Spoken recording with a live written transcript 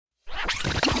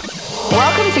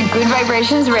Welcome to Good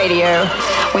Vibrations Radio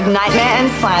with Nightmare and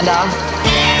Slander.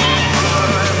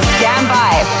 Stand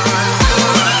by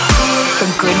for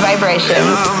Good Vibrations.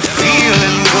 I'm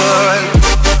feeling good.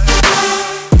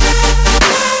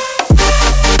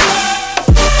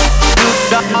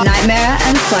 Nightmare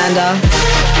and Slander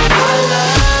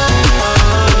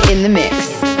in the mix.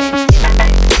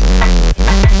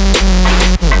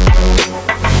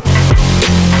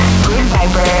 Good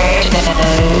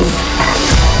Vibrations.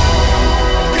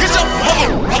 Get your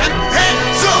mother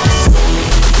hands up.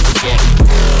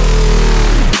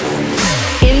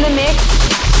 In the mix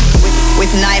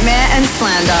with Nightmare and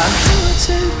Slander.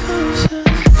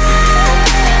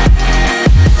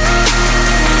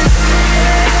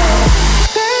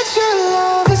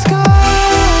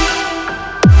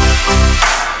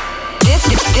 This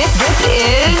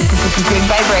is Good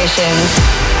Vibrations.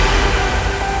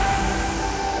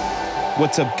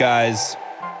 What's up, guys?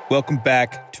 Welcome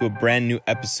back to a brand new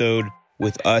episode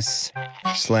with us,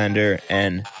 Slander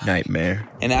and Nightmare.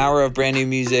 An hour of brand new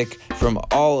music from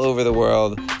all over the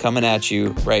world coming at you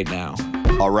right now.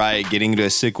 All right, getting into a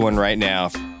sick one right now.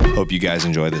 Hope you guys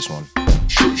enjoy this one.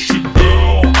 Shut shit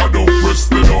down, I don't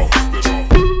rest it off.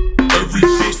 Every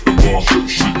festival, shut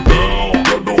shit down.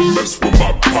 Y'all don't mess with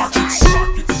my pockets.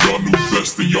 Y'all new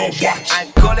best and y'all watch.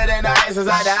 I'm cooler than the ice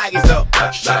inside the hockey store.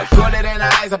 Cooler than the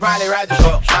ice, I probably ride the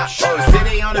floor.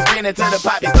 City on the screen into the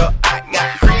poppy store. I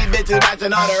got 3 bitches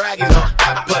watching all the Rockies on.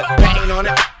 I put pain on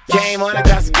it, game on it,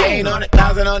 got some gain on it.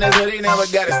 1,000 on this hoodie, never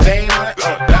got a stain on it.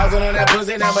 1,000 on that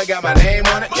pussy, never got my name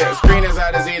on it. Yeah, screen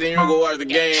inside the seat, and you go watch the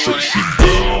game on Shut it. shit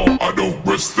down, I don't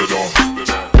rest it off.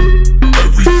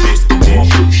 Every festival,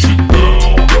 shut shit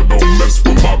down. Y'all don't mess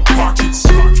with my pockets.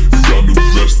 Y'all new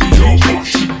best and y'all watch.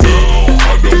 Shit down,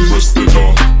 I don't rest it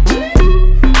off.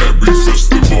 Every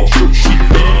festival, shut shit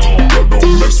down. Y'all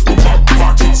don't mess with my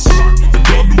pockets.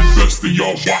 Y'all new best and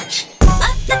y'all watch.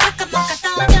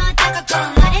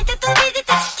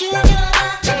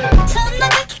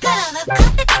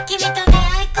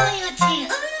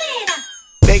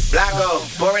 Big Blacko,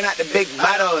 pouring out the big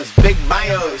bottles, big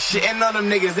bios, shitting on them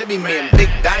niggas, it be me and Big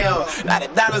Dio. Lot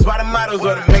of dollars by the models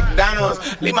or the McDonald's.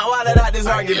 Leave my wallet out this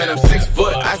argument, I'm 6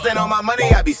 foot. I stand on my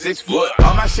money, I be 6 foot.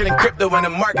 All my shit in crypto when the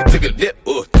market took a dip.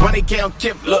 20K on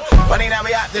Kip, look, funny now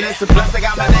we out to this. Plus I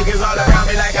got my niggas all around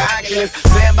me like an Oculus.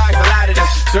 Sandbox, a lot of this,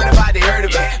 certified they heard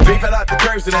of us. 3 fell off the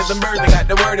curb, so there's some birds that got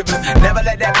the word of us. Never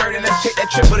let that burden us take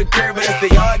that trip with a curve, but it's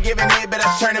they all giving it, but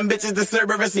I turn them bitches to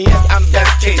Cerberus. And yes, I'm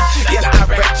best case, yes, I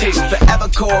rap chase. Forever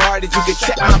cold hearted, you can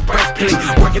check my breastplate.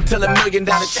 Work until $1 million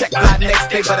check fly next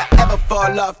day, but I ever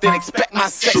fall off, then expect my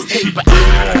sex tape. But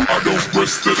I don't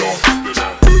rest it off.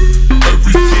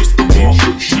 Every festival,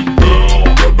 shut shit down.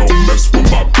 Y'all don't mess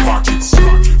with my pockets.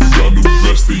 Y'all new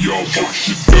best and y'all watch.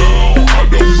 Shit down, I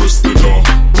don't rest it off.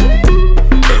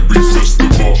 Every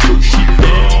festival, shut shit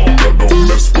down. Y'all don't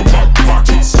mess with my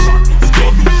pockets.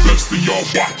 Y'all new best and y'all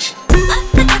watch.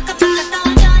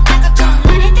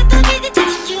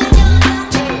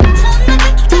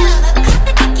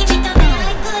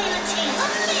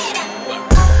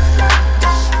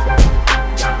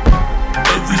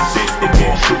 Every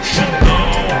festival, shut shit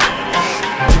down.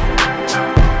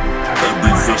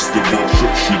 Every festival,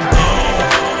 shut shit down.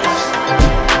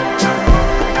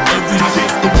 Every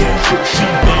festival, shut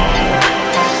shit down.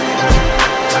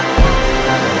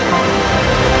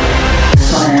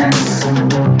 Science,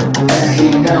 as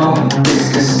you know, is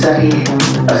the study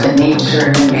of the nature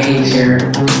and behavior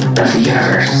of the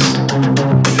universe.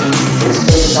 It's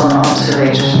based on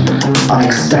observation, on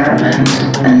experiment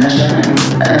and measurement,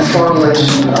 and the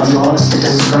formulation of laws to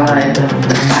describe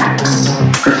the facts,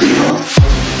 reveal,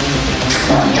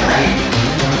 formulate,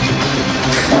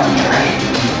 formulate,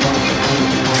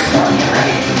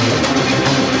 formulate,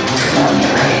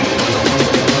 formulate,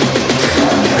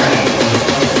 formulate,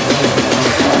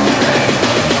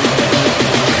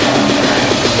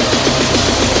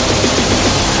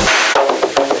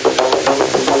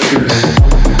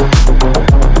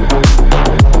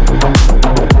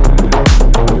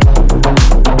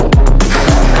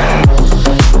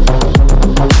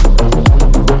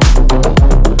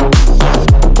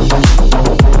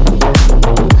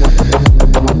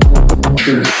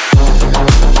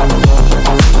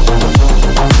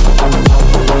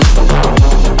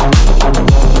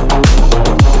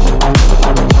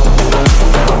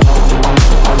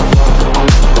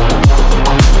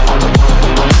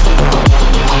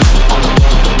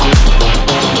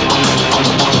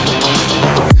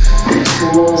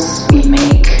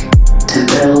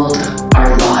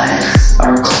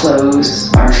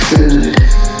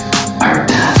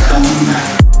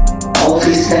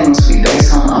 things we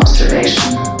base on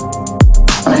observation,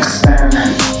 on experiment.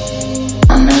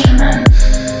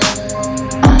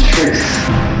 truth.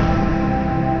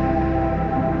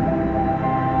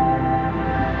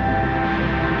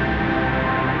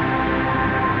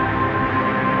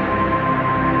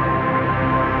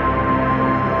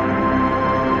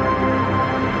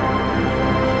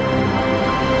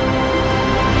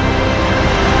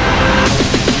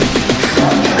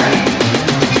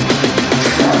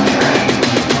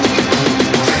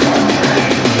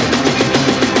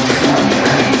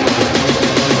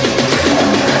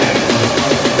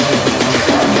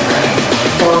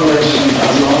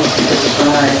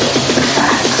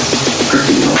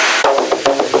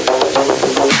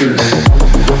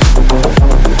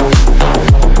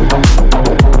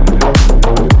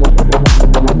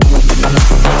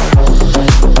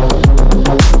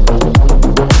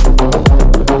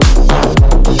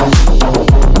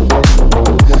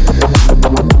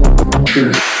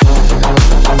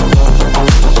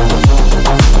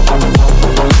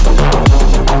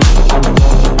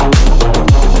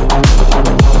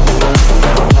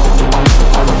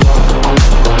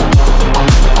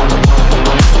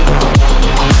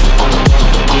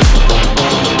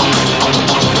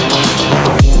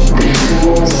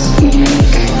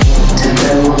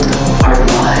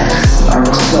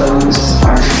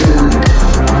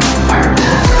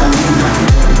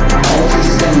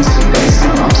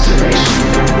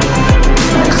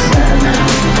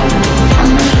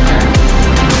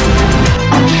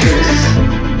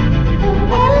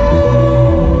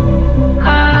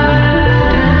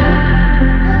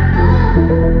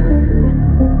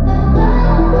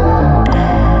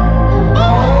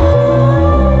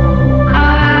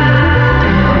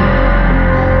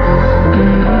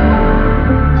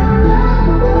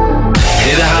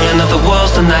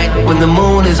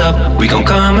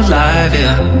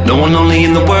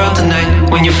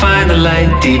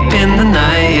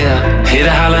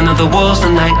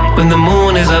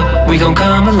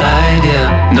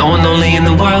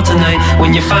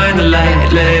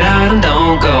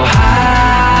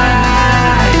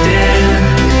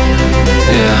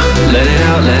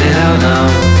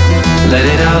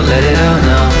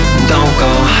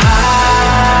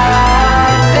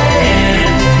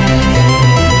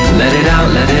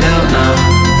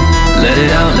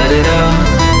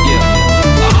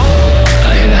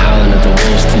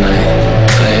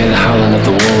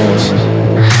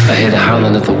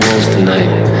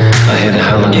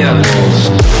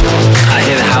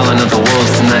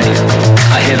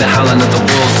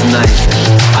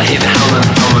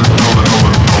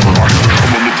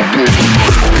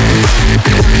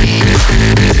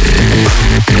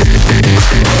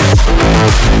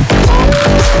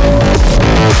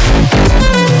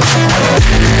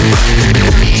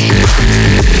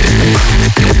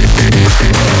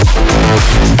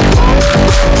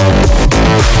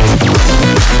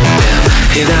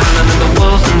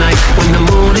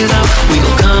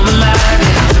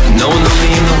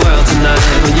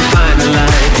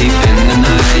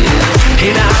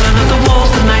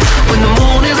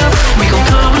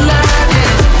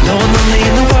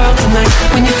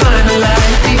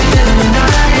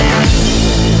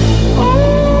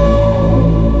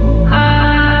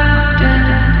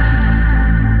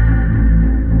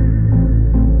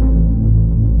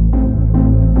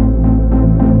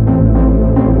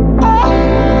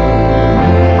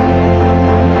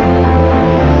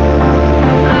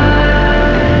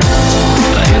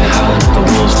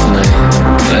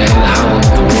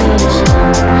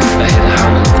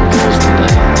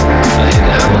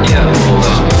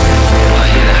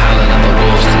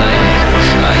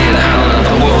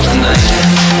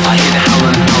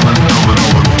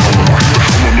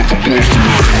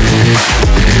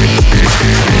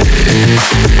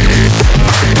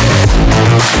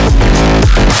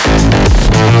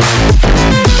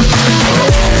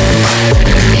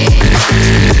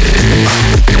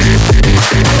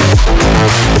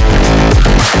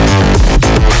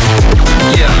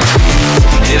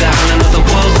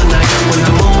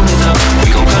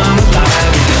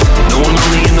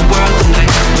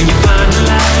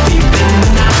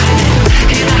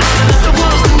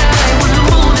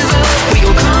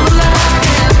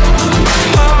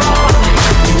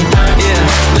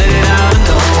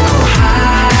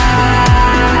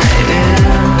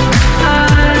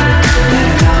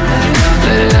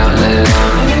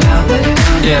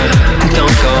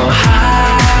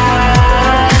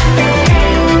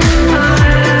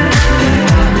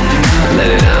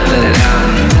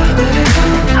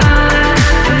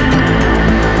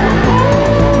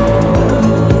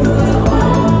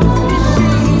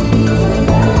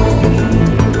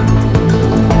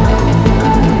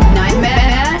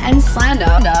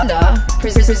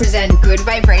 present Good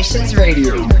Vibrations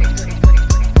Radio.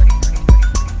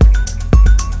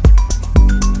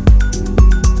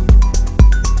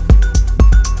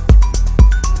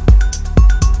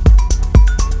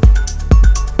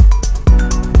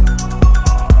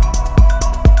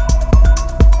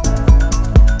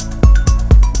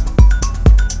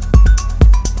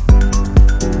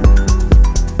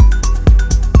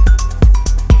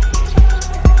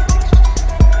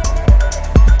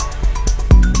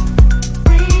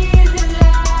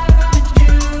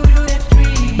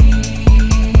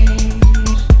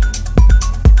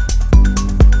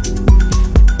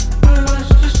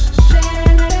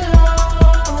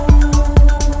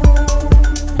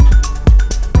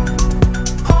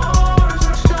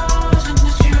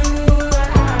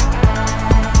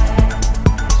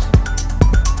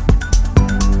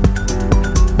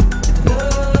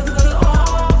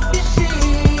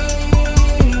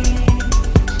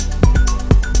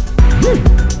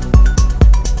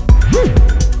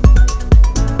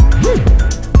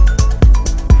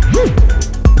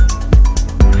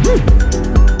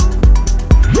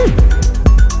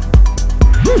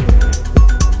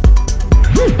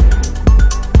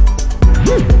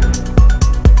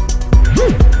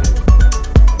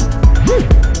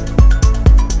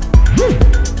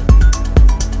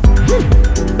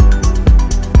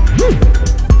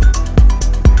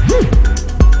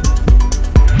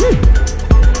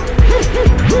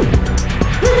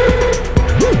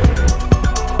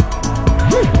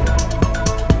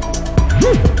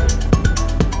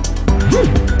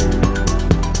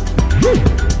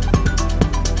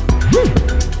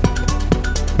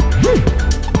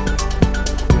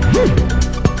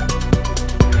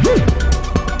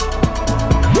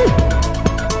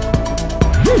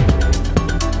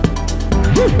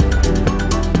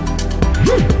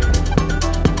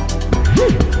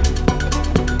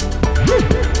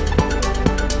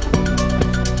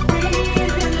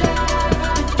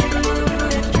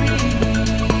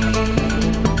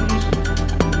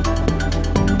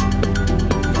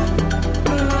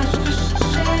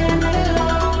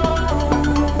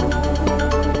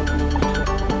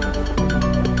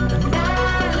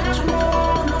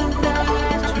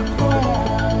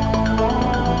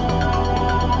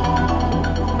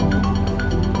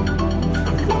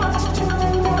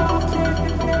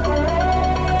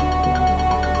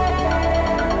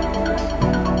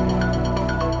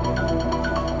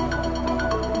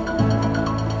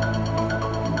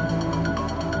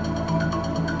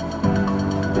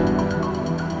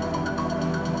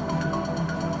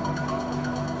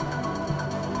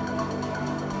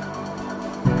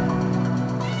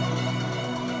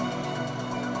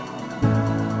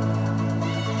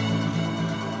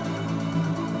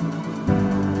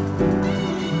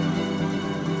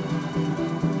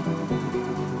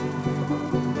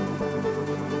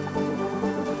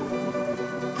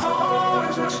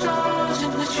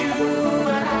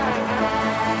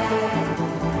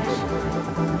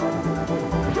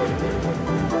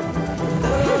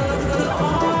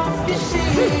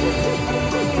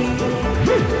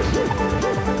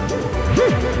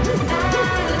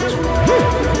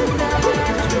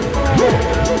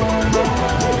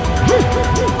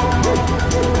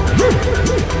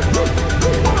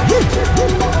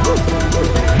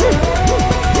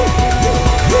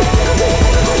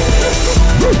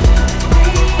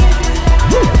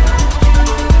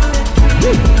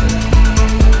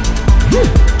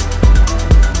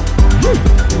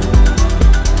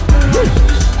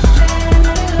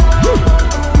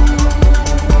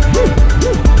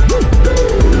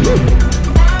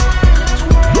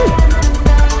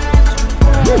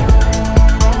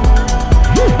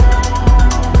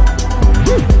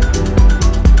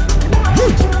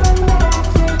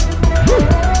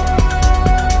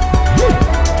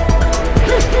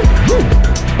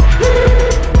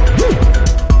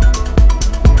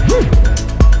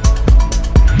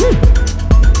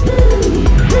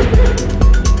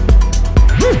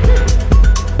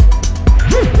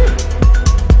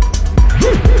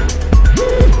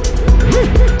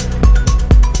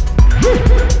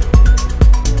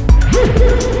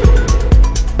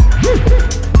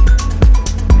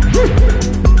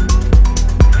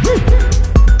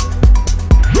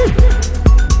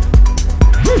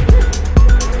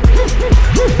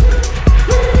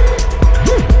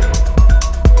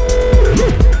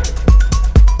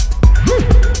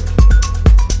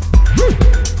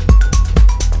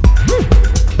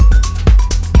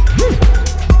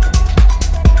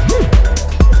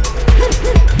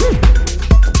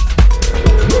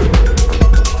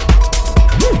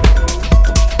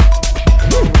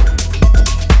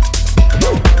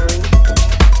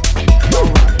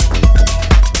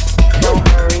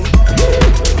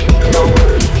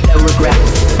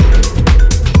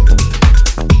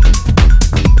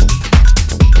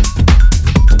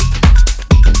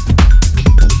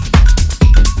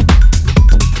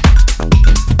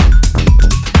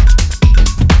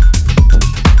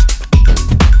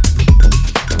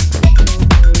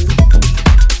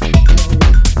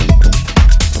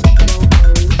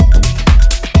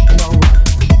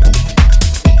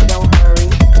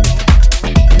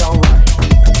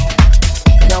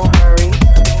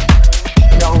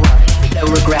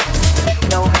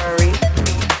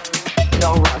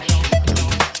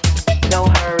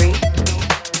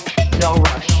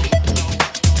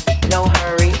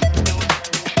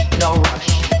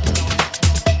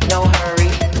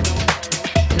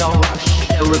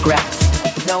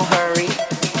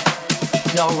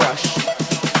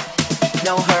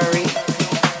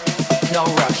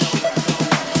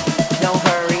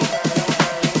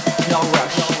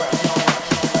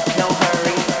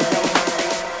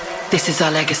 is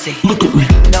our legacy. Look at me.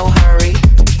 No hurry,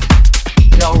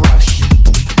 no rush.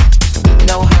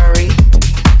 No hurry,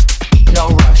 no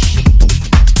rush.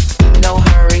 No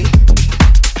hurry,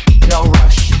 no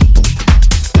rush.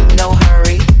 No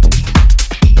hurry,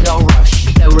 no rush.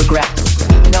 No regrets.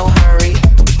 No hurry,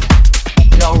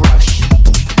 no rush.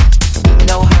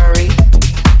 No hurry,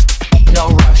 no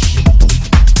rush.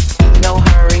 No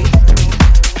hurry,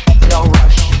 no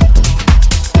rush.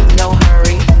 No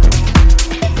hurry,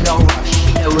 no rush.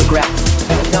 No regrets.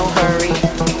 No hurry,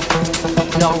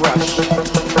 no rush.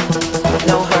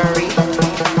 No hurry,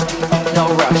 no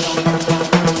rush.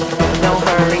 No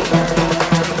hurry,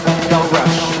 no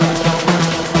rush.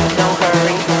 No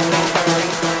hurry.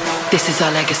 This is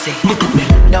our legacy. Look at me.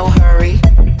 No hurry,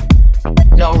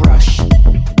 no rush.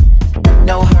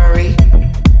 No hurry,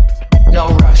 no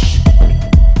rush.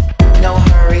 No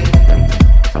hurry,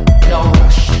 no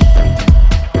rush.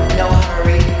 No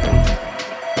hurry,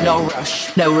 no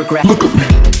rush. No regret. Look at me.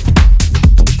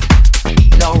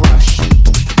 No rush.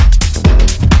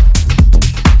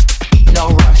 No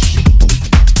rush.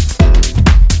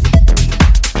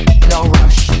 No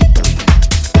rush.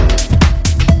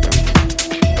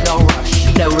 No rush.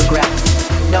 No regrets.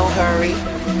 No hurry.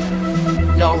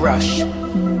 No rush.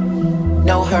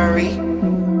 No hurry.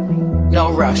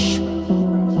 No rush.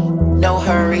 No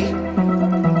hurry.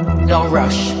 No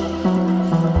rush.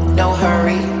 No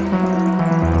hurry.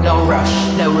 No rush.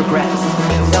 No regrets.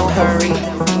 No hurry.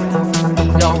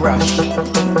 No rush.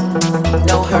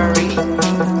 No hurry.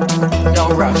 No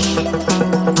rush.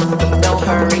 No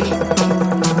hurry.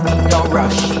 No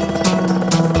rush.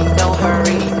 No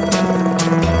hurry.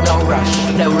 No rush.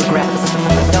 No regrets.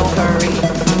 No hurry.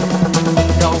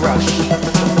 No rush.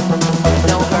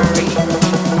 No hurry.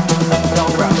 No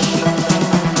rush.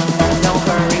 No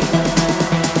hurry.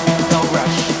 No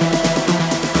rush.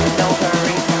 No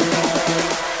hurry.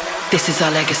 This is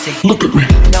our legacy. Look at me.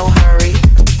 No hurry.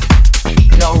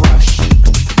 No rush.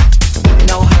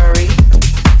 No hurry.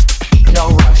 No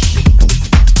rush.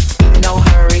 No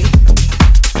hurry.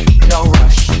 No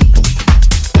rush.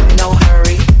 No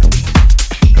hurry.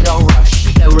 No rush.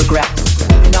 No regrets.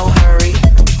 No hurry.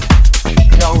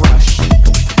 No rush.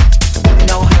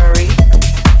 No hurry.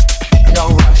 No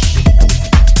rush.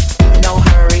 No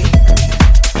hurry.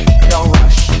 No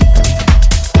rush.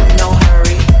 No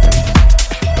hurry.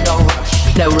 No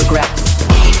rush. No regrets.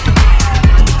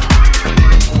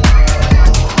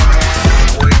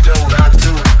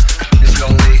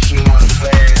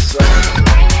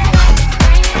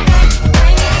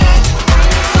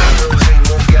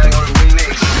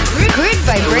 Good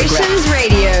Vibrations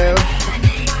Radio.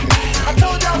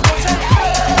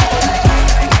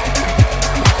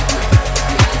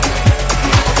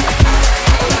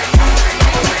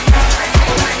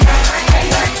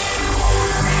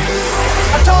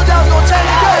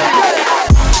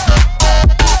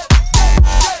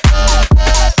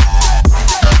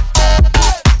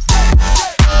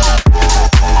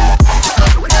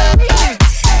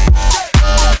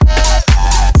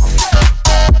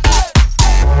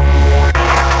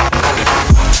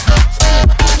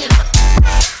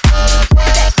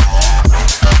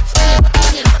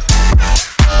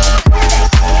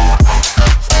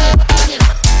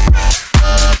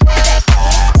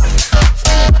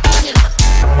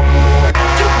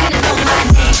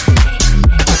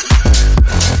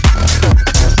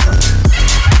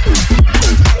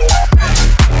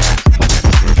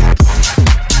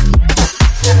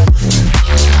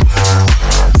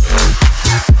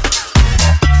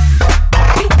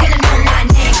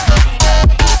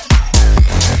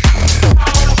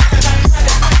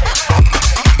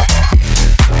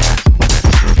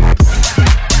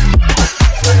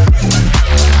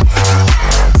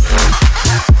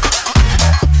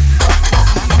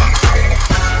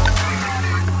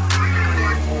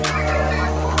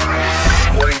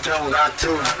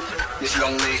 This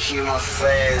lonely human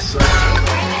face.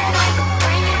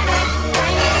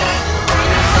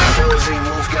 Frozen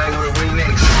Wolfgang with a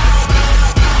remix.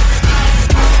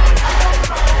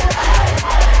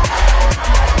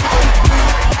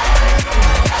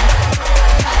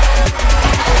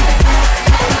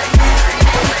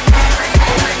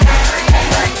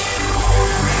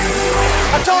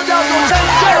 I told y'all gonna take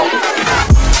it down.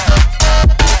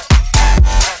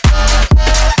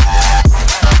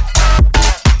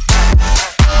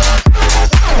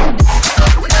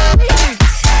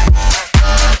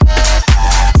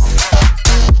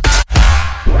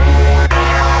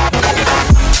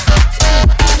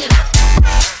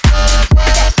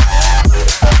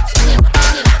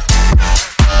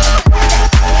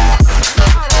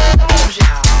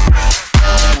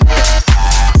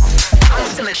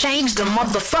 change the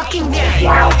motherfucking game.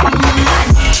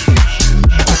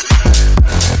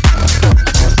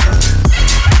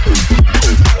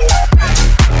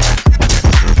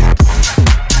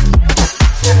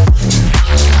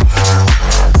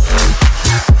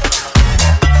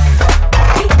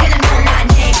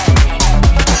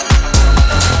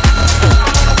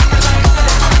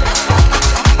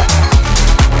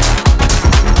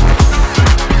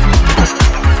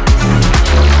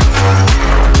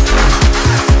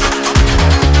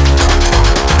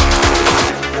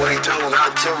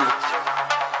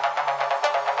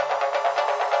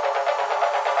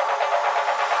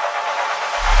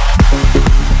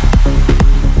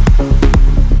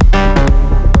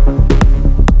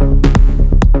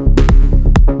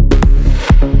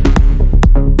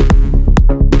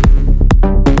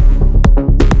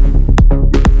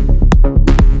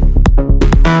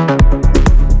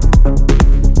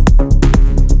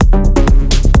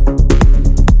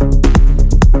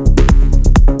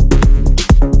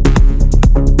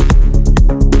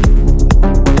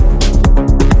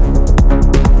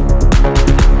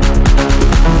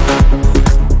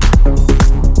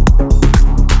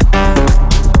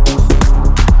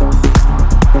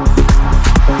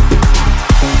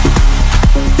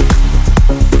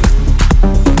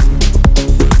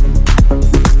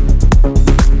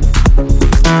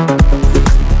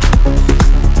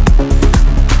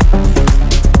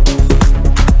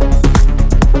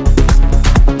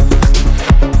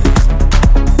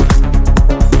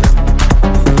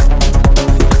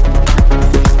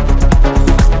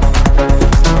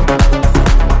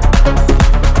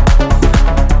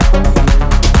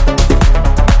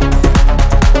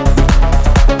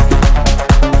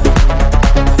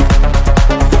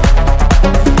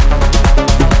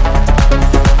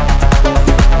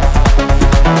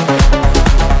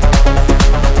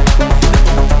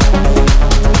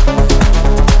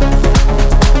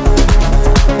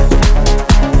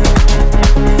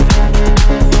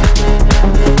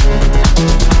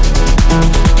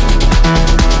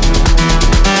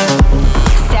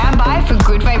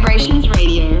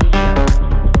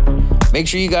 Make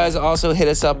sure you guys also hit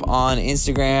us up on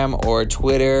Instagram or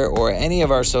Twitter or any of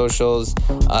our socials.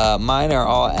 Mine are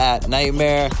all at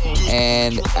Nightmare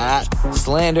and at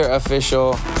Slander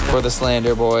Official for the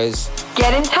Slander Boys.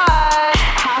 Get in touch.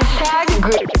 Hashtag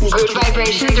Good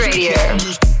Vibrations Radio.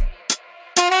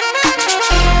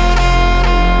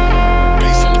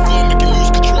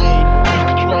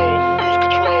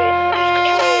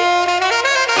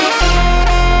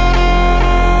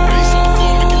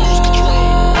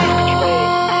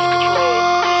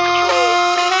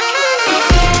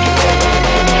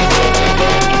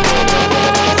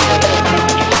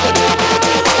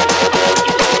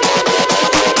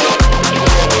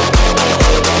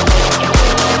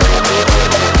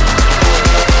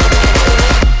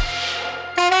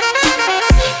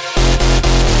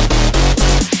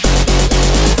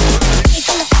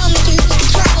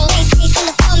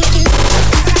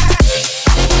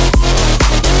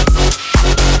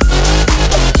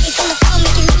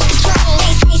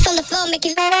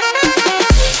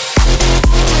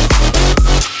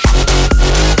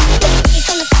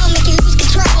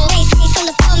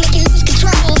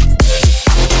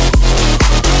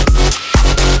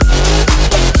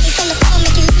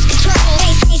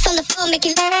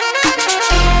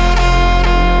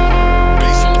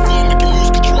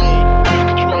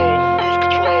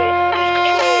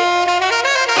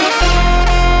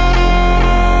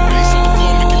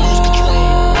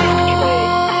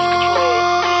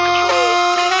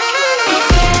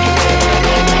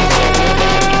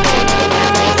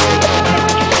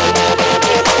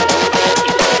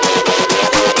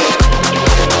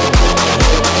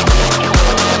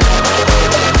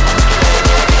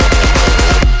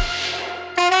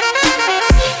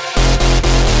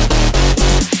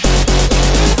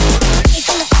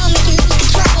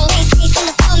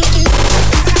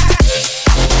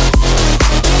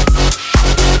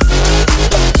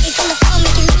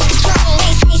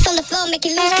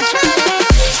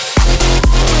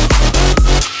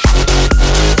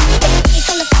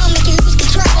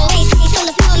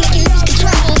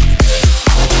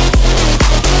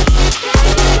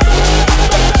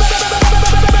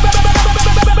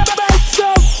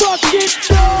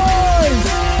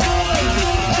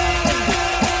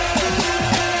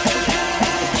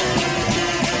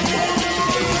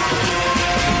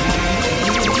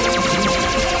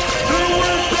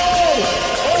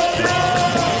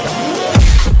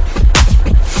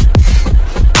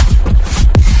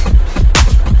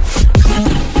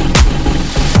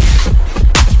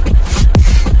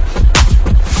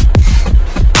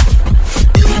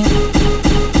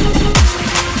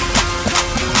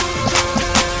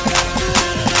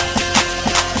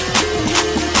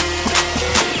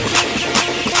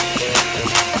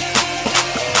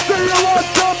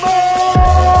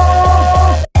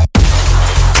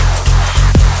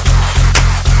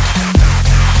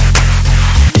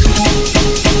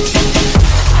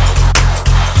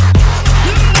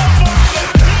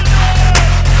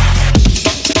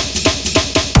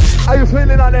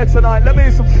 Let me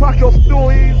hear some track your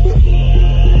stories.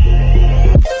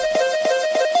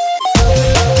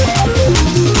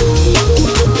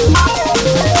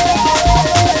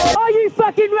 Are you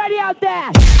fucking ready out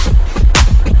there?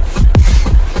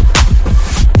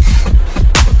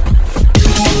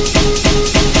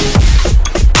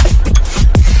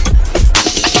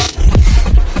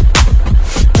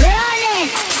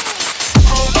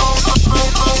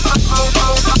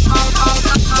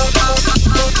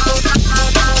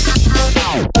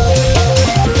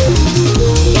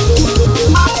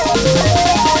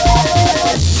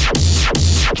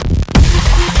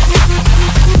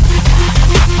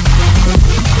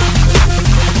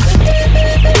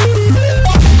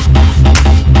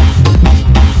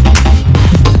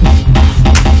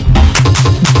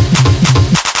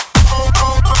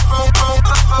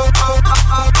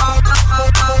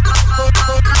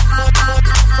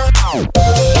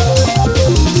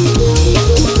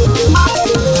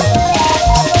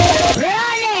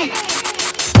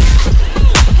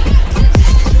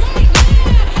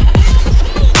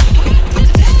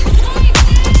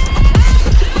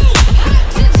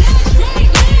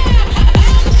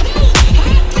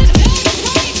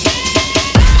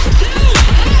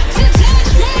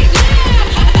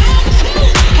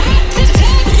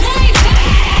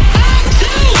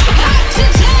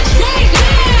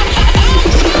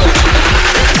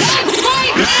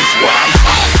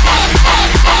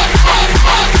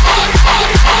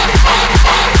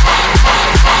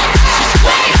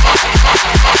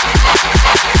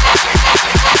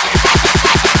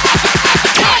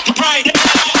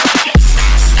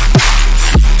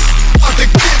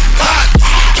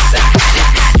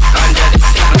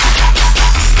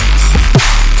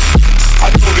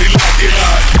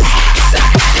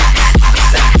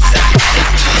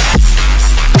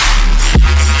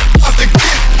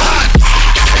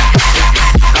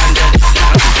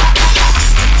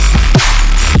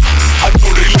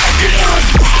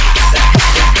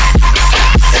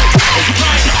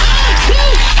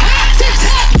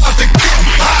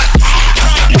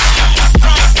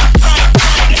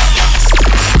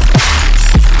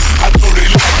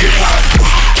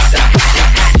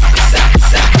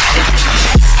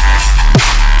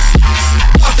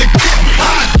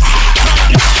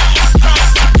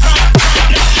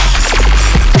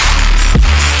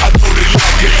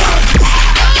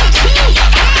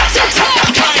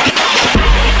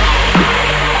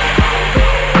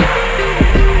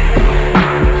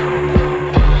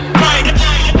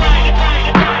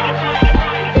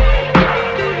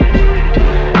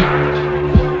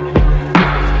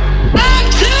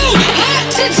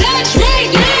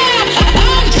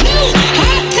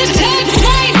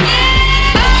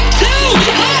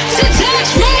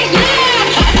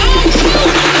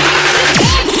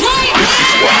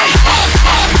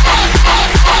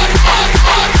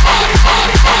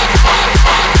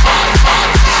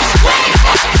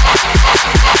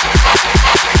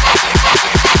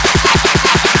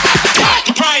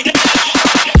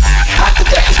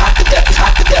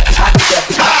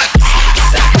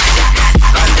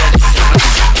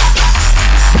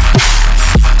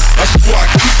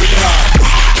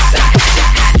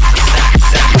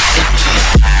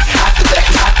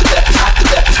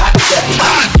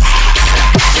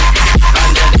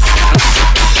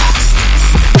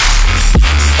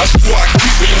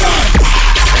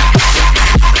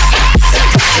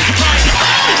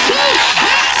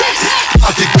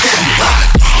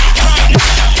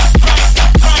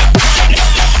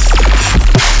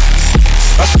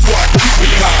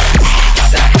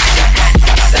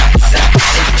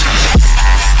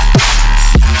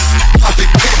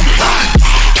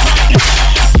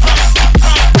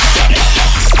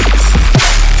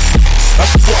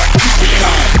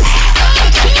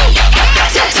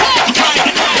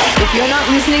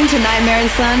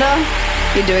 Slander,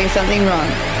 you're doing something wrong,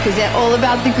 because they're all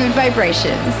about the good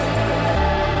vibrations.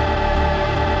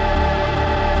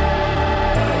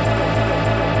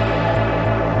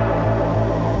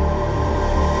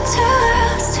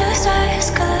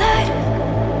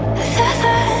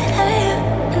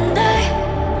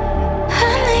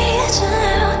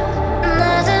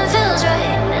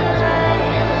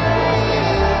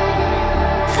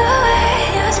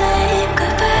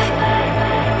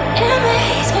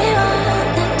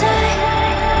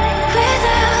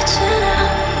 Without you now,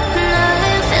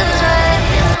 nothing feels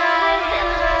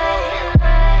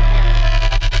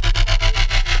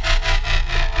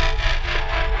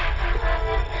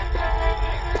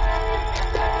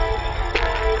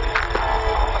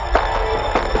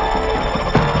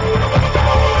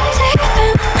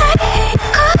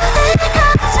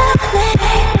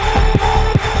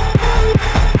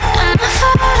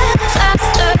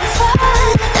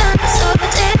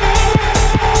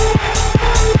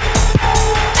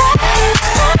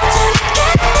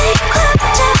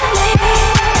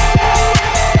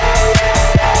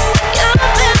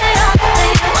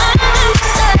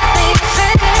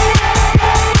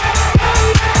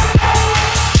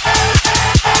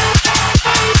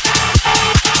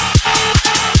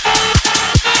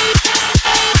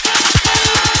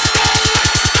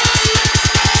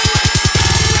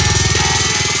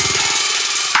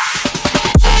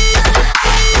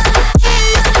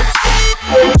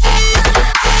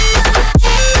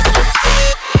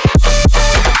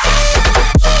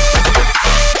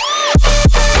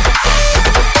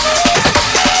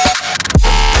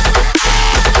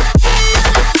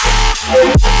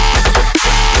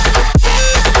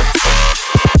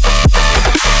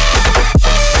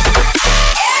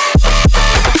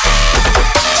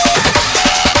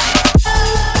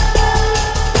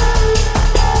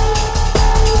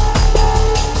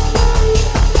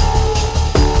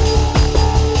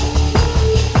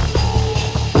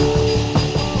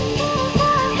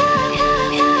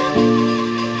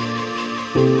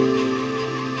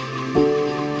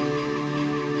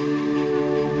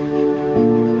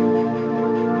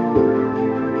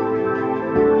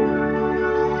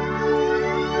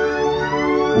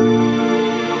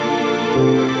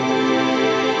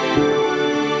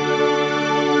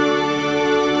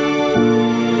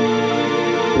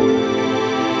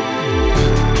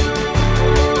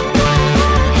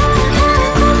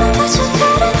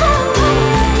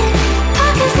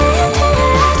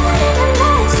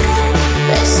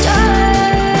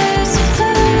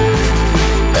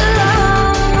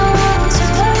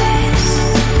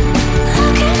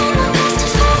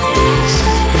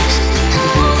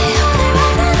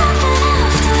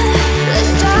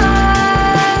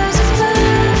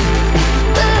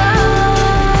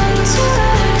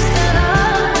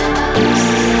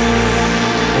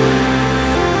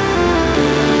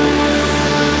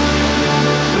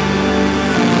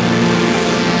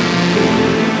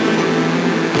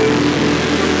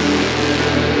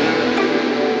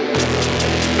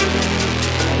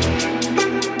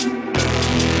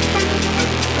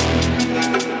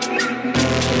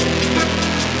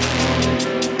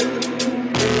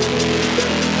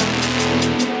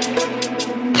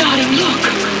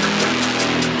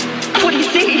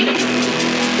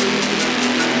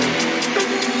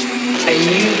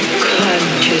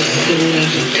just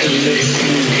enough to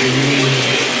listen to me.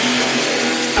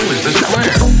 Who is this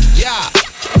player? Yeah.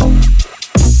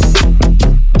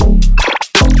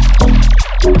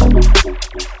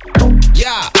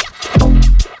 Yeah.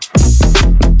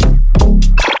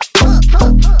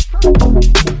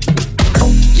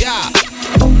 Yeah.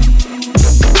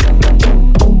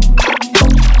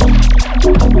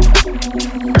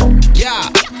 Yeah.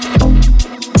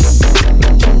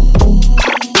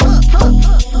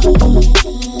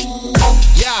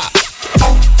 Yeah.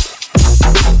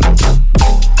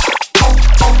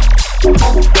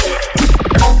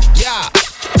 Yeah.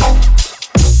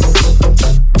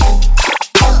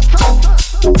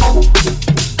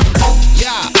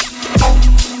 Yeah.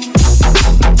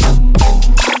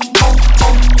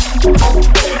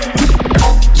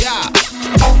 Yeah.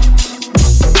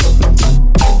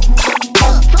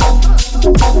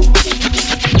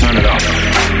 Turn it off.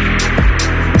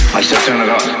 I said turn it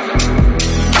off.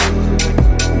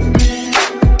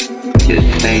 You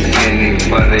think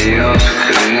anybody else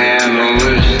could handle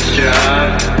this job?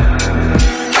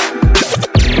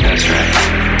 That's right.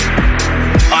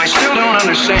 I still don't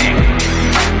understand.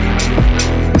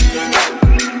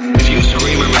 If you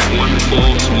scream or make one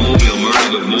false move, you'll murder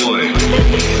the boy.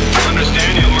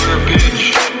 Understand? You'll murder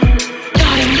Pidge.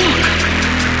 Darling, look.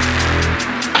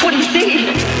 What do you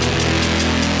see?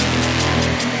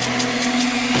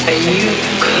 Are you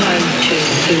conscious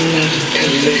enough to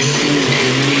listen to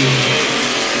me?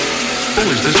 Who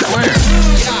is this player?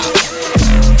 Yeah.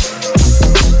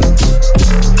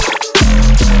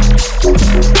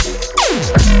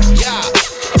 Yeah.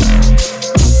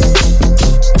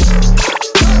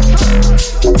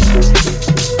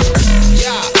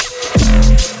 Yeah.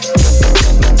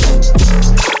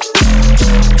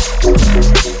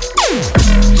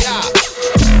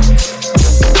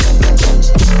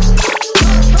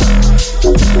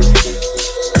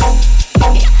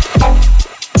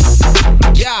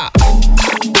 Yeah.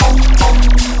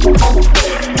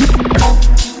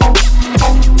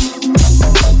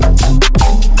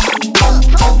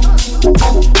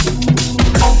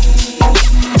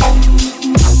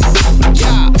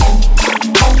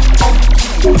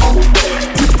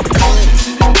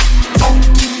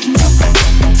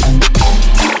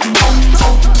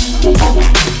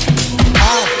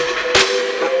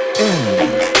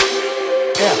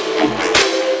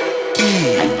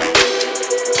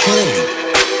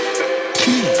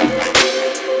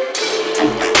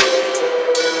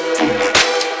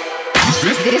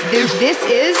 This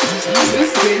is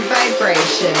Good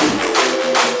Vibrations.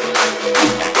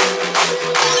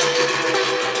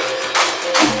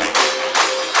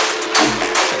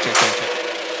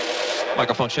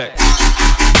 Microphone check.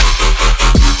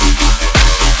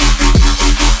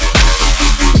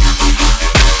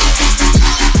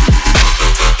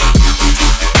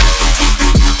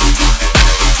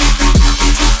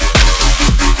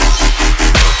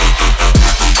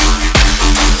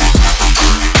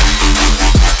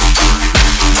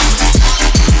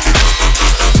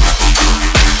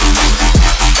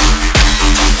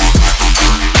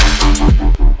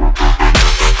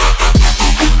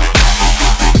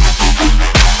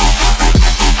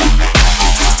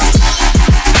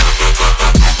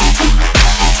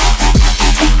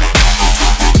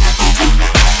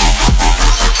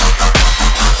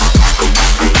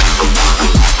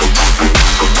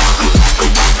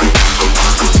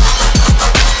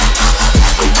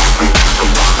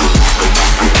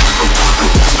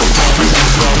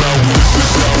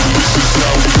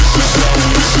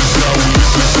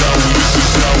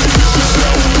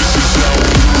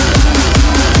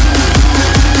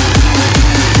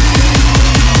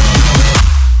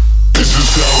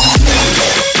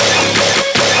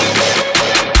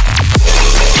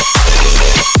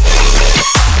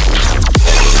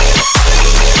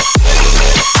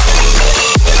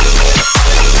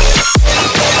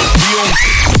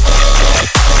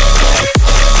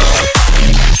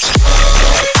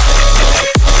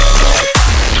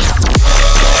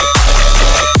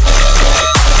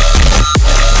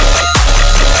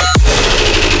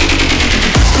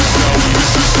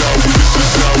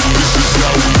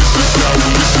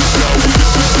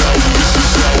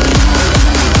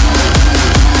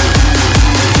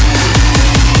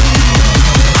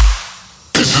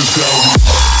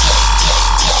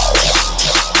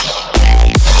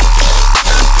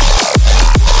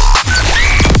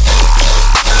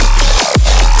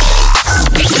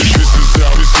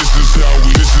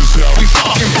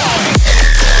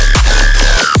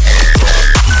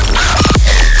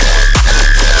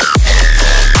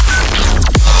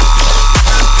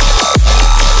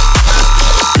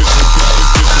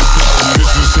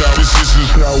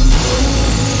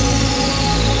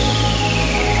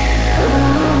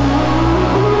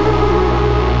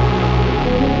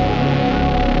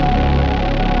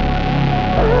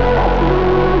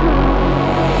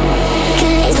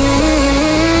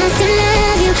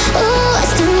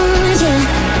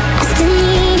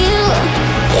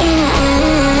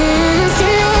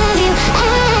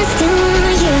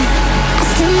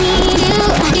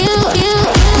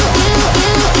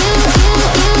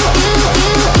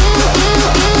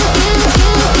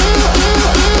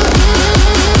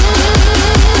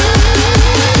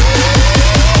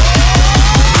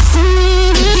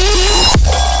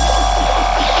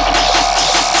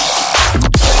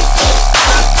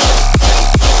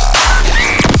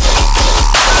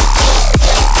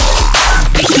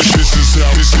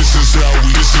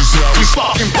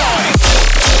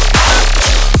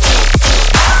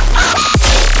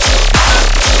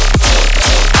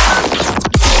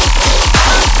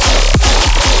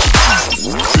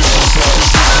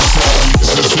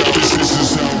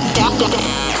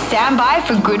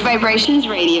 for Good Vibrations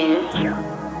Radio.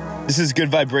 This is Good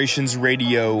Vibrations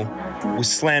Radio with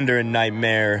Slander and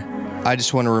Nightmare. I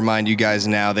just want to remind you guys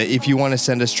now that if you want to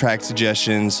send us track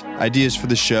suggestions, ideas for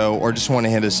the show, or just want to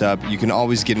hit us up, you can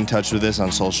always get in touch with us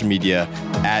on social media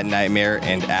at Nightmare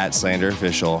and at Slander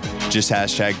Official. Just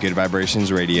hashtag Good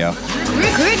Vibrations Radio.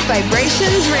 Good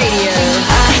Vibrations Radio.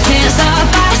 I can't stop,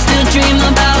 I still dream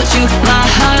about you. My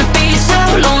heart beats so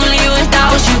lonely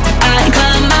without you. I'd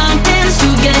climb mountains to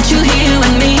get you here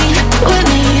with me.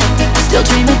 Still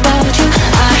dream about you.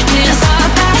 I can't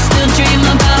stop, I still dream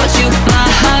about you. My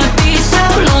heart beats so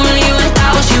lonely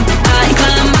without you. I'd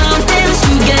climb mountains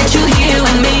to get you here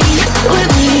with me.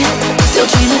 Still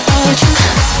dream about you.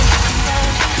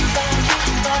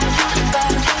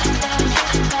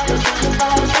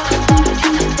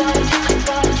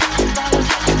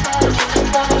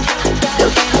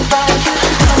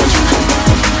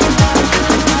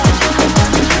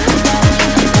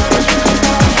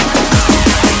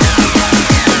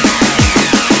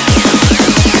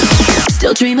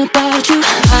 Still dream about you.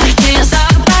 I can't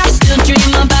stop, I still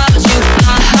dream about you.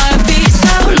 My heart beats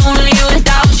so lonely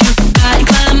without you. I'd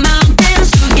climb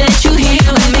mountains to get you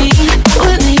here with me.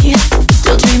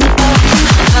 Still dream about you.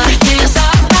 I can't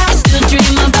stop, I still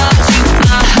dream about you.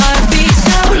 My heart beats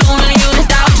so lonely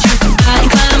without you. I'd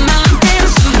climb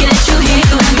mountains to get you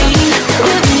here with me.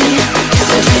 Still dream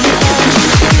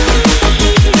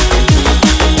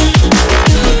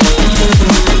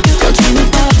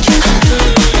about you.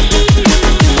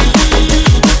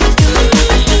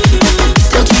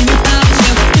 Still dream about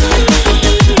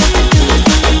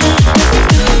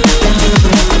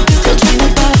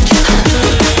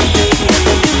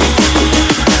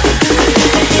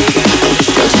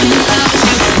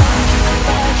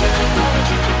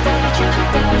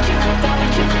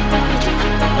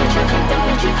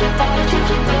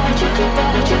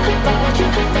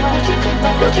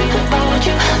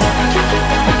you.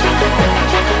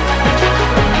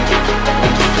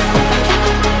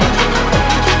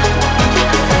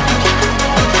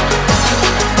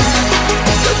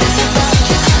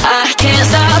 I can't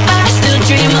stop, I still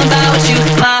dream about you.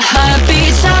 My heart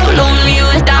beats so lonely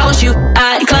without you.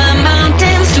 I'd climb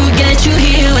mountains to get you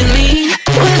here with me.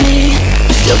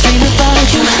 Still dream about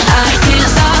you. I can't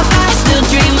stop, I still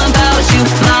dream about you.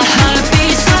 My heart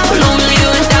beats so lonely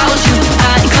without you.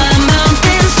 I'd climb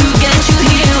mountains to get you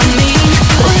here with me.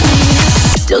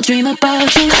 Still dream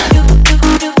about you.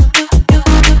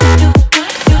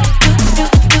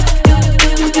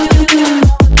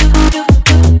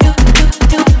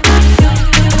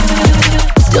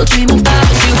 Still dream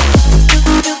about you.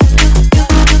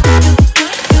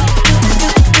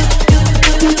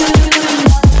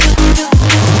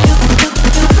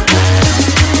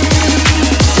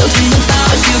 Still dream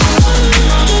about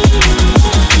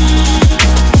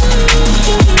you.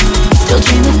 Still dream about you. Still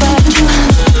dream about you.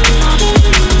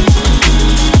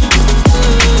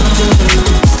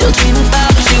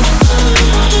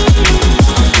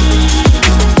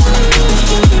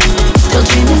 Still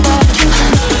dream about you.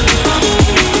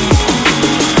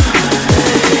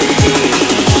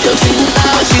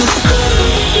 Still dream about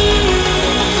you.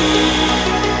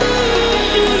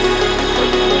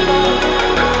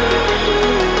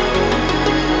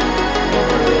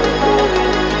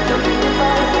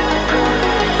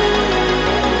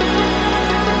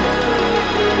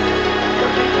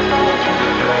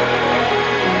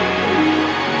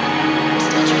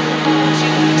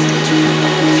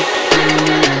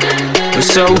 We're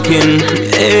soaking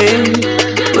in,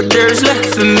 but there's left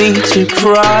for me to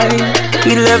cry.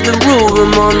 We left the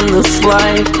room on the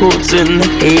flight, caught in the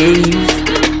haze.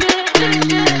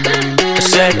 I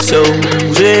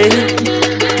settled in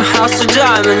a house of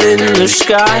diamond in the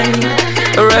sky.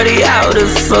 Already out of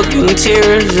fucking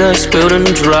tears, I spilled and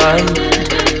dried.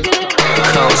 I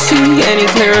can't see any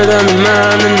clearer than the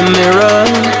man in the mirror.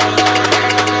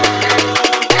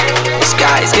 The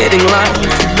sky's getting light,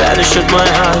 better shut my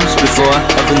eyes before I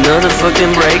have another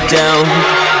fucking breakdown.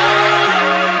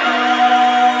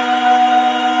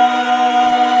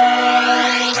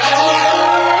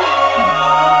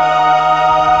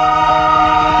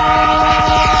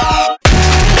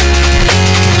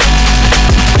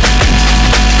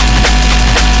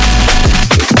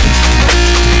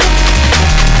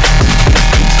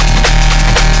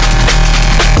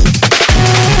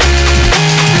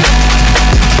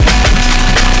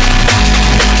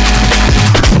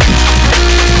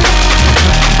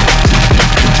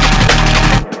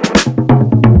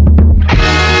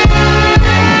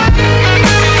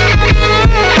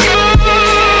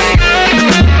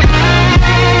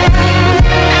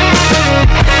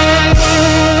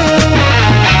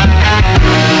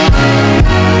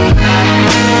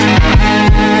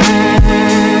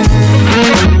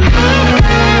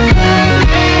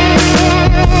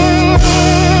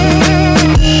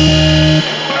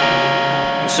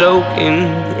 soaking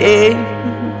in,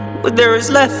 but there is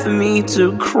left for me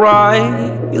to cry.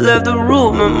 You left the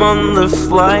room, I'm on the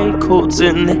flight, caught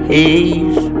in the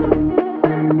haze.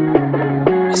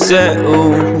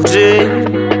 Settled in,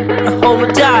 I hold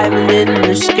a diamond in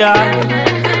the sky.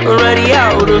 Already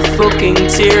out of fucking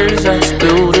tears, I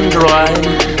spilled and dried.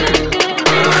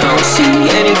 I can't see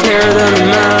any clearer than the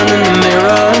man in the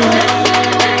mirror.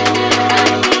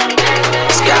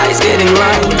 The sky's getting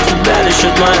light, I better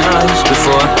shut my eyes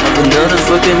before I have another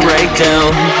fucking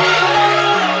breakdown.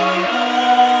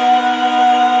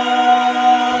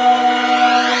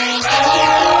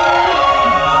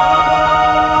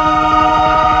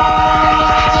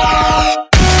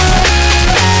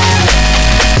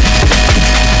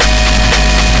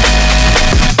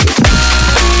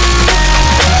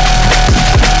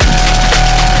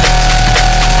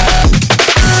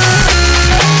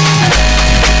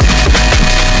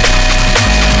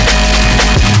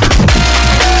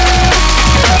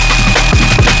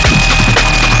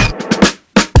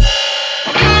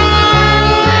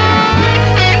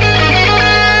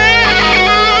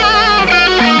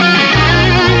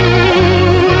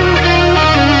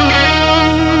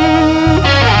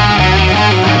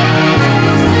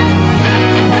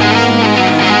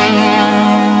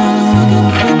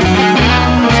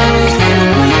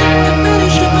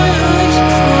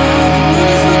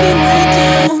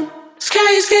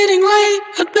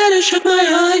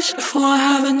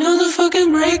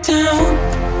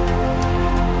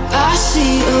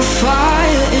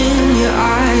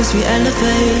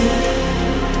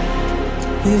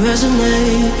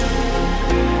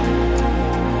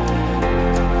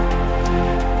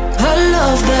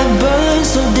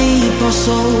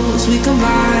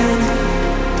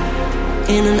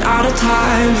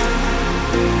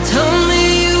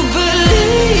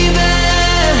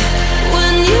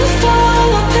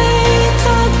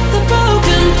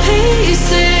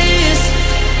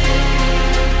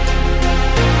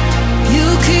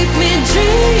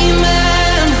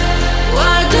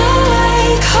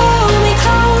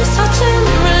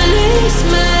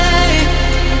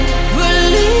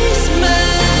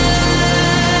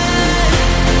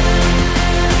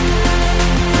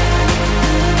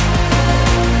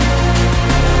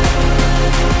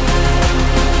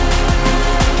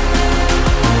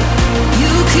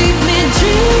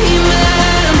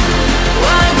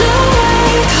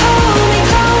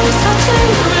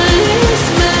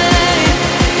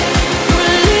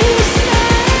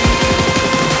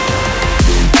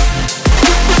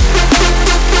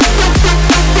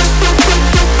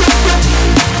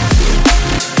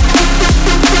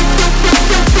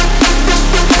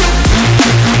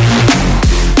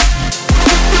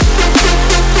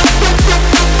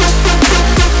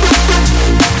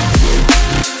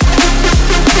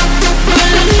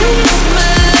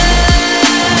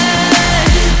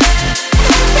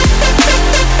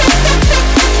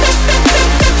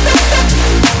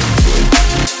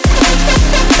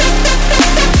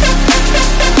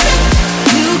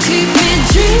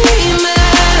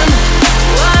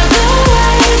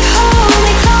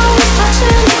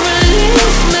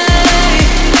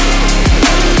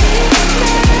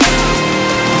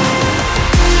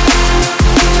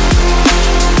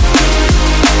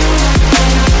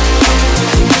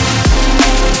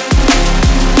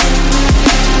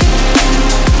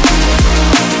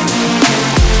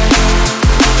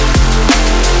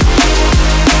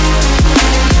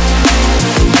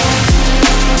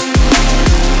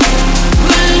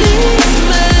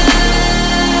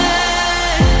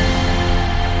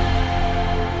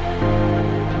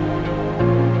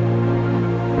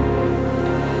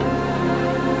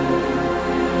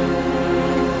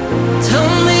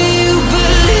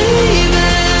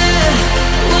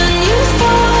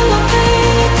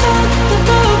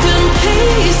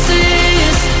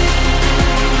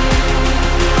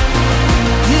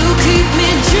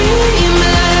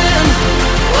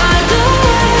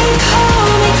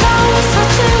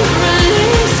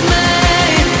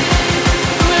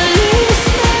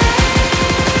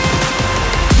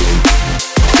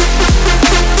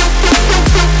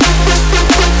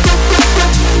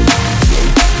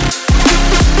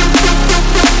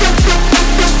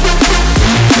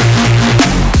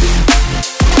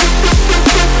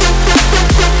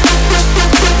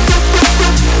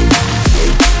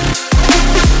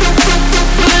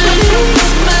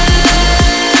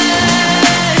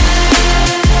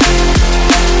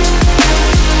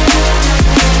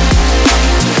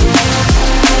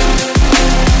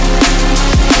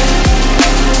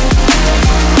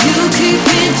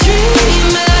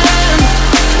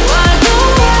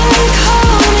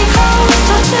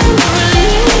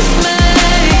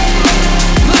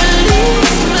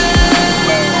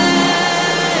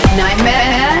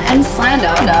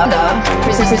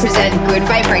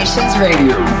 Vibrations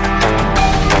Radio.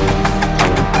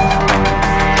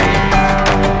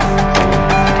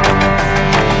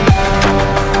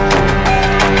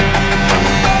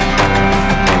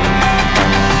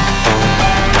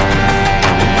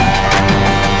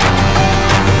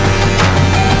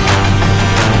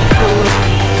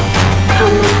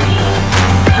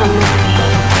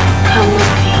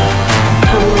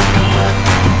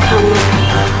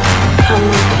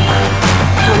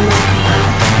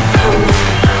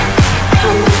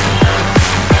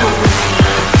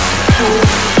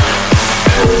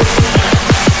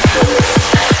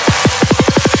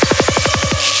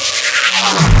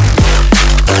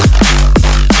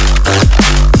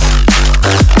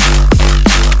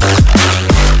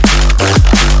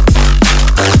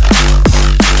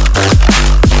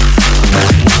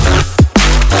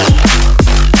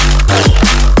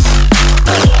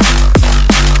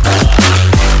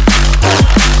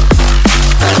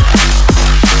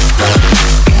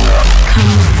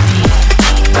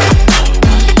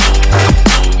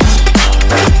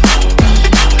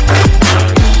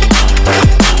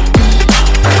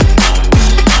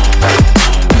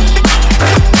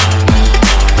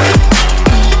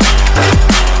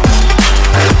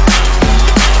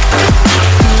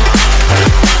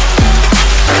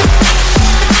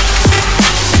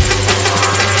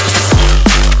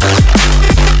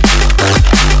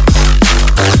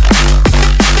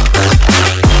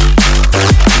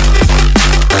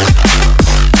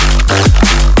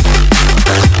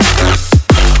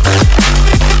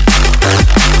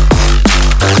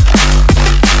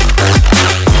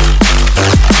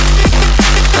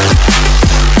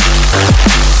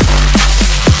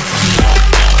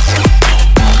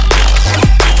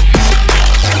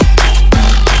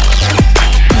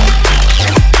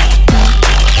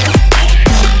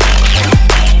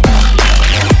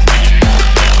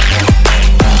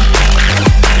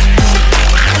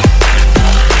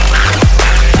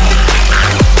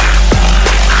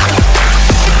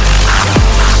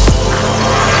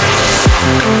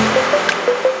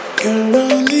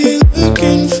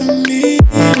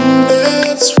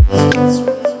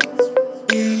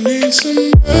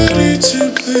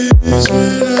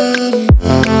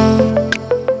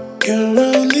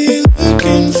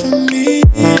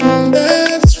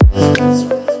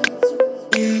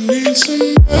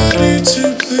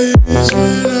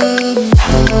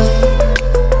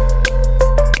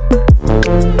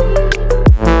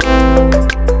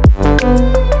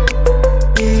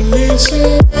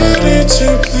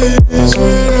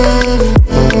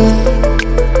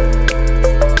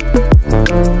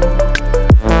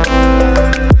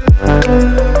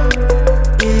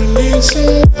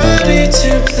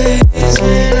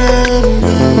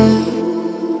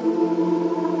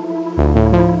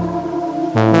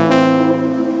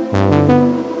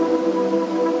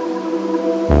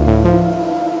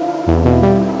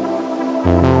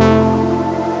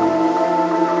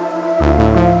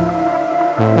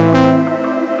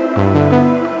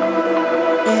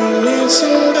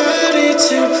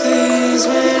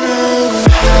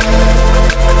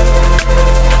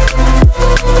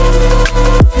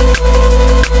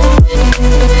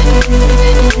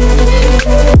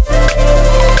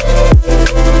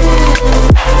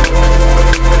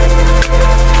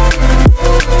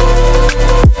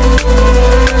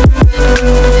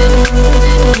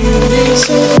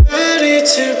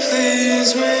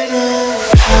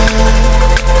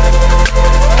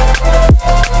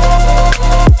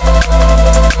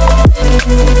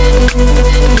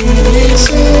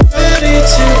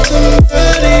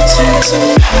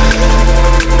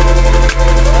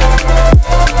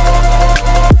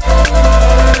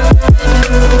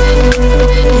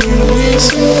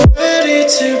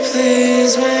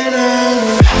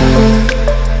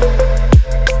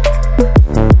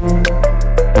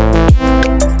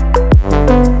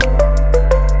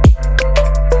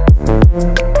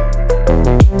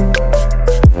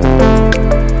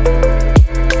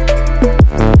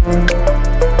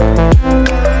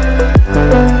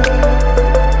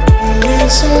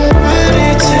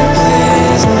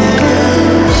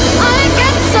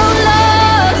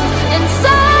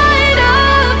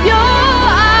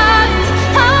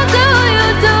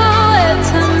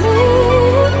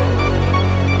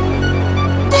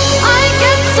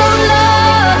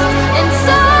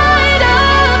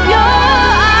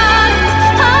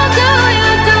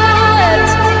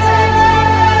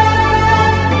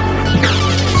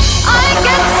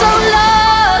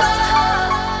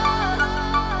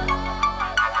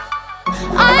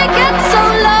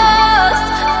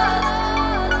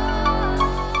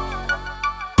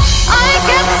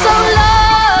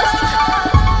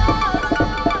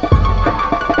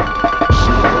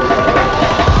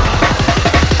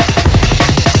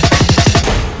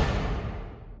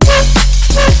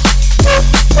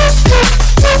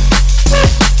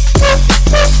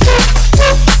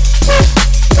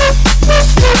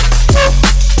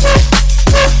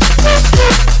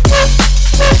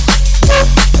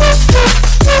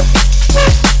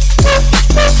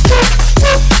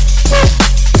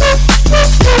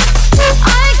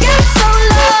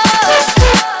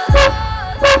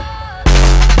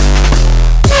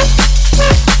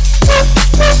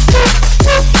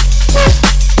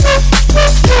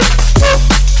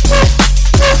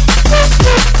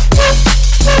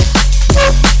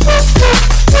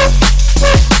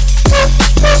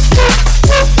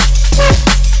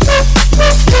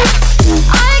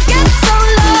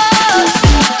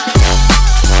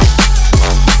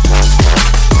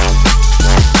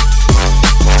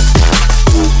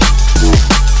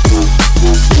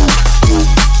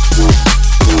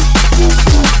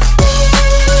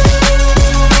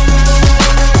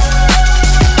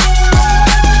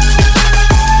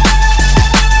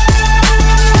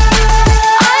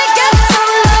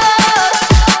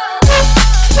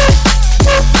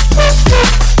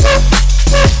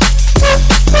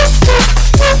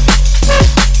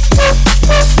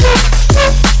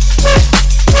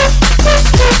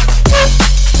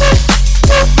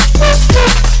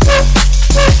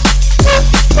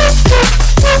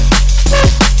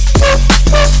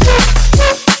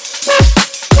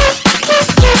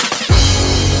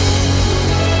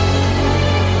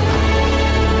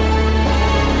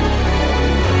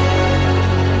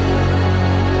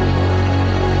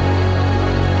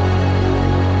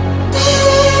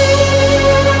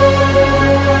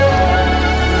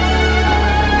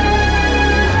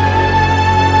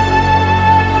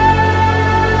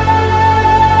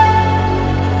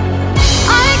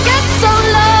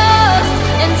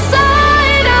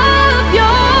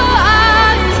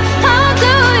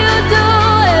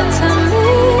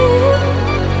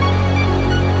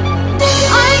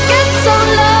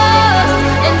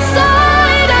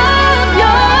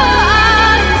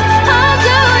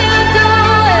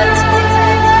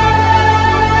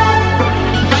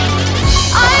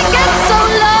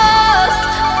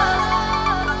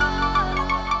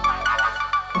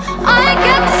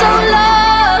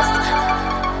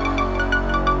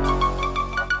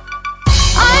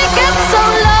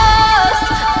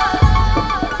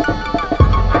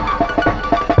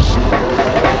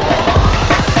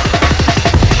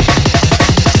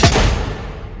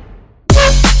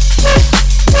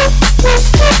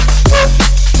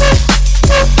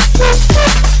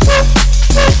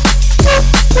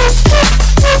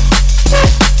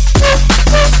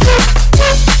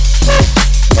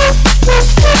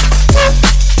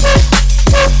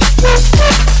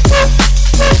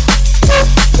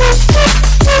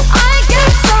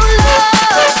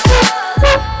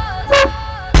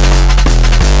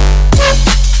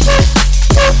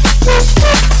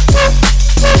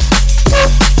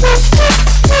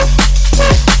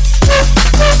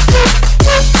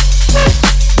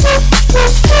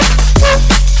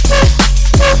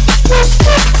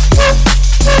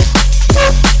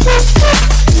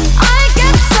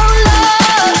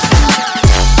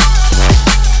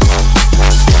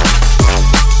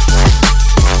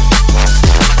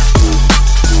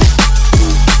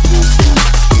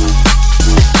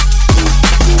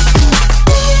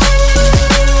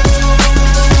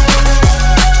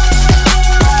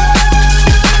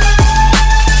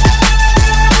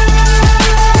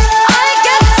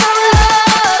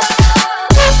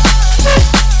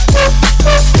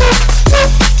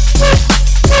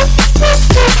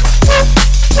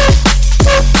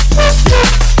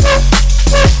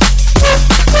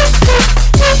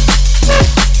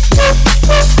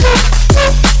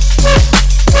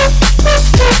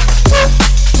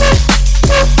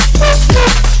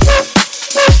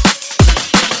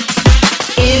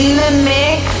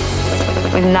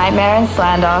 Nightmare and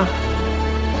Slander.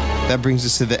 That brings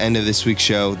us to the end of this week's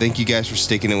show. Thank you guys for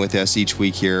sticking it with us each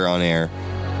week here on air.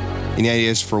 Any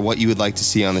ideas for what you would like to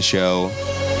see on the show,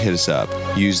 hit us up.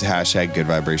 Use the hashtag Good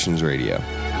Vibrations Radio.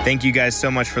 Thank you guys so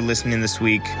much for listening this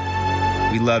week.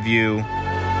 We love you.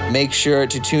 Make sure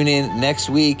to tune in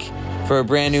next week for a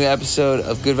brand new episode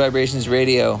of Good Vibrations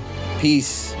Radio.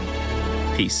 Peace.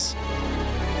 Peace.